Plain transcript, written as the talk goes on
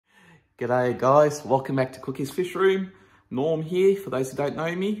G'day guys, welcome back to Cookie's Fish Room. Norm here, for those who don't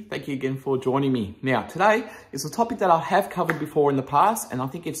know me. Thank you again for joining me. Now, today is a topic that I have covered before in the past, and I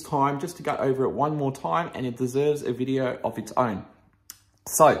think it's time just to go over it one more time, and it deserves a video of its own.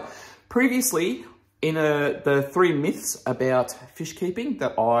 So, previously, in the 3 myths about fish keeping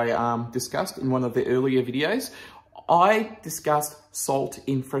that I discussed in one of the earlier videos, I discussed salt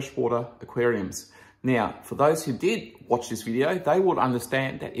in freshwater aquariums. Now, for those who did watch this video, they would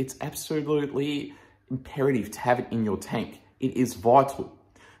understand that it's absolutely imperative to have it in your tank. It is vital.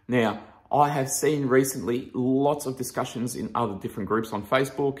 Now, I have seen recently lots of discussions in other different groups on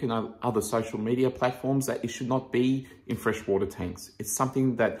Facebook and other social media platforms that it should not be in freshwater tanks. It's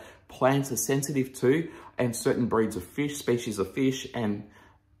something that plants are sensitive to, and certain breeds of fish, species of fish, and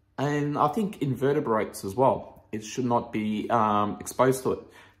I think invertebrates as well. It should not be exposed to it.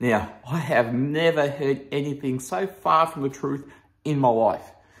 Now, I have never heard anything so far from the truth in my life.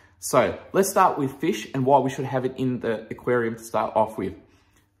 So let's start with fish and why we should have it in the aquarium to start off with.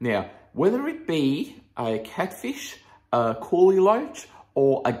 Now, whether it be a catfish, a coolie loach,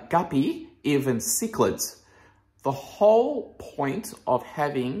 or a guppy, even cichlids, the whole point of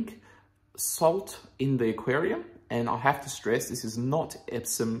having salt in the aquarium, and I have to stress, this is not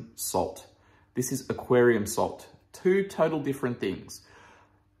Epsom salt. This is aquarium salt. 2 total different things.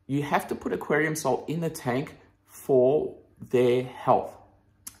 You have to put aquarium salt in the tank for their health.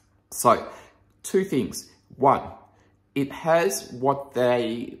 So, 2 things. 1, it has what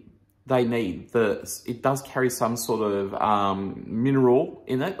they need. It does carry some sort of mineral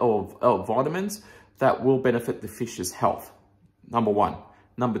in it, or vitamins, that will benefit the fish's health. Number 1.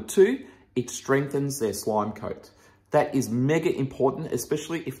 Number 2, it strengthens their slime coat. That is mega important,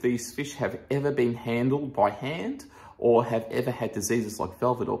 especially if these fish have ever been handled by hand or have ever had diseases like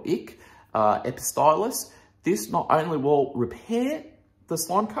velvet or ick, epistylis. This not only will repair the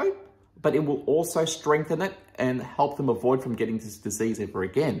slime coat, but it will also strengthen it and help them avoid from getting this disease ever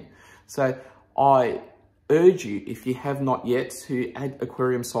again. So I urge you, if you have not yet, to add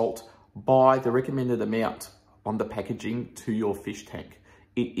aquarium salt by the recommended amount on the packaging to your fish tank.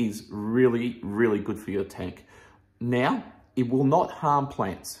 It is really, really good for your tank. Now, it will not harm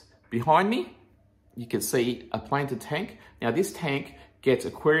plants. Behind me, you can see a planted tank. Now, this tank gets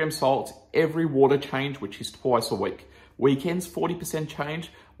aquarium salt every water change, which is twice a week. Weekends, 40%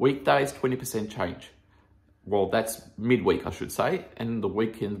 change. Weekdays, 20% change. Well, that's midweek, I should say. And the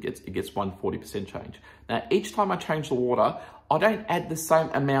weekend it gets 140% change. Now, each time I change the water, I don't add the same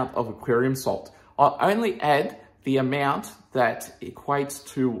amount of aquarium salt. I only add the amount that equates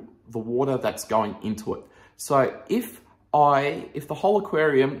to the water that's going into it. So if the whole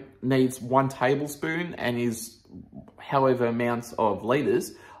aquarium needs 1 tablespoon and is however amounts of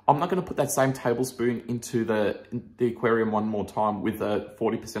liters, I'm not going to put that same tablespoon into the aquarium one more time with a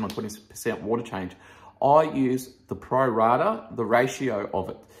 40% or 20% water change. I use the pro rata, the ratio of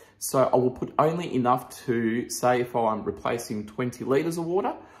it. So I will put only enough to, say if I'm replacing 20 liters of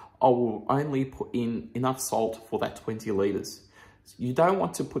water, I will only put in enough salt for that 20 liters. You don't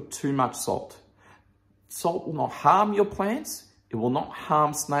want to put too much salt. Salt will not harm your plants. It will not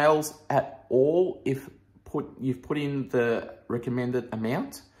harm snails at all if you've put in the recommended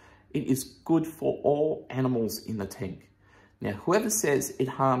amount. It is good for all animals in the tank. Now, whoever says it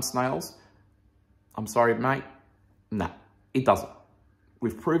harms snails, I'm sorry, mate. No, it doesn't.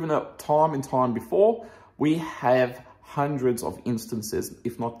 We've proven it time and time before. We have hundreds of instances,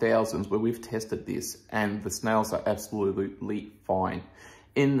 if not thousands, where we've tested this and the snails are absolutely fine.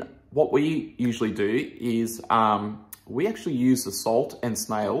 In what we usually do is we actually use the salt and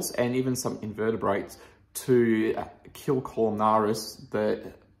snails and even some invertebrates to kill columnaris,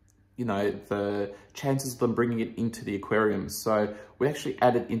 the chances of them bringing it into the aquarium. So we actually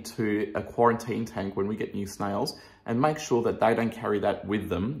add it into a quarantine tank when we get new snails and make sure that they don't carry that with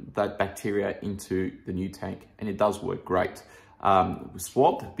them, that bacteria, into the new tank. And it does work great. We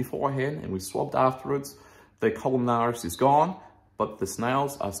swabbed beforehand and we swabbed afterwards. The columnaris is gone, but the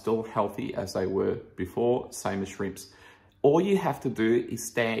snails are still healthy as they were before, same as shrimps. All you have to do is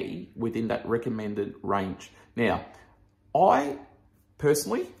stay within that recommended range. Now, I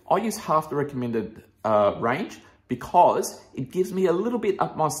use half the recommended range because it gives me a little bit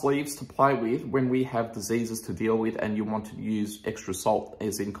up my sleeves to play with when we have diseases to deal with and you want to use extra salt,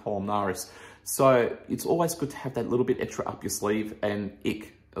 as in columnaris. So it's always good to have that little bit extra up your sleeve, and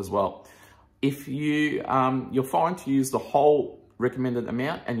ick as well. If you're fine to use the whole recommended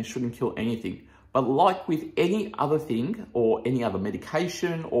amount and you shouldn't kill anything. But like with any other thing or any other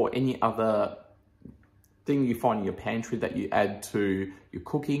medication or any other thing you find in your pantry that you add to your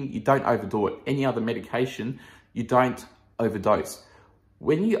cooking, you don't overdo it. Any other medication, you don't overdose.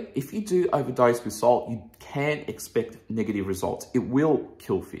 If you do overdose with salt, you can expect negative results. It will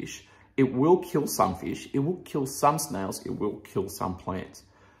kill fish. It will kill some fish. It will kill some snails. It will kill some plants.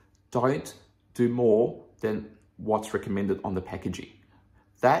 Don't do more than what's recommended on the packaging.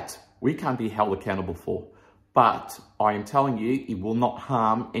 That we can't be held accountable for. But I am telling you, it will not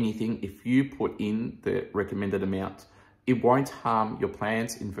harm anything if you put in the recommended amount. It won't harm your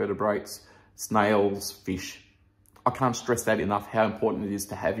plants, invertebrates, snails, fish. I can't stress that enough, how important it is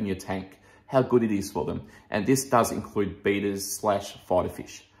to have in your tank, how good it is for them. And this does include beaters / fighter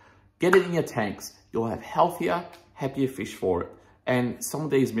fish. Get it in your tanks. You'll have healthier, happier fish for it. And some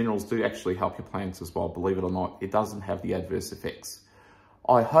of these minerals do actually help your plants as well, believe it or not. It doesn't have the adverse effects.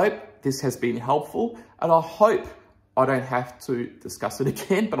 I hope this has been helpful, and I hope I don't have to discuss it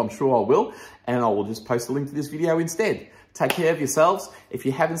again, but I'm sure I will, and I will just post a link to this video instead. Take care of yourselves. If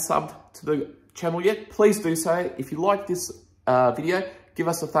you haven't subbed to the channel yet, please do so. If you like this video, give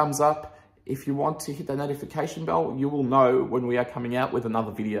us a thumbs up. If you want to hit the notification bell, you will know when we are coming out with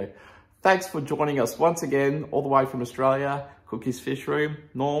another video. Thanks for joining us once again, all the way from Australia. Cookies Fish Room,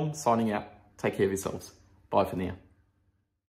 Norm signing out. Take care of yourselves. Bye for now.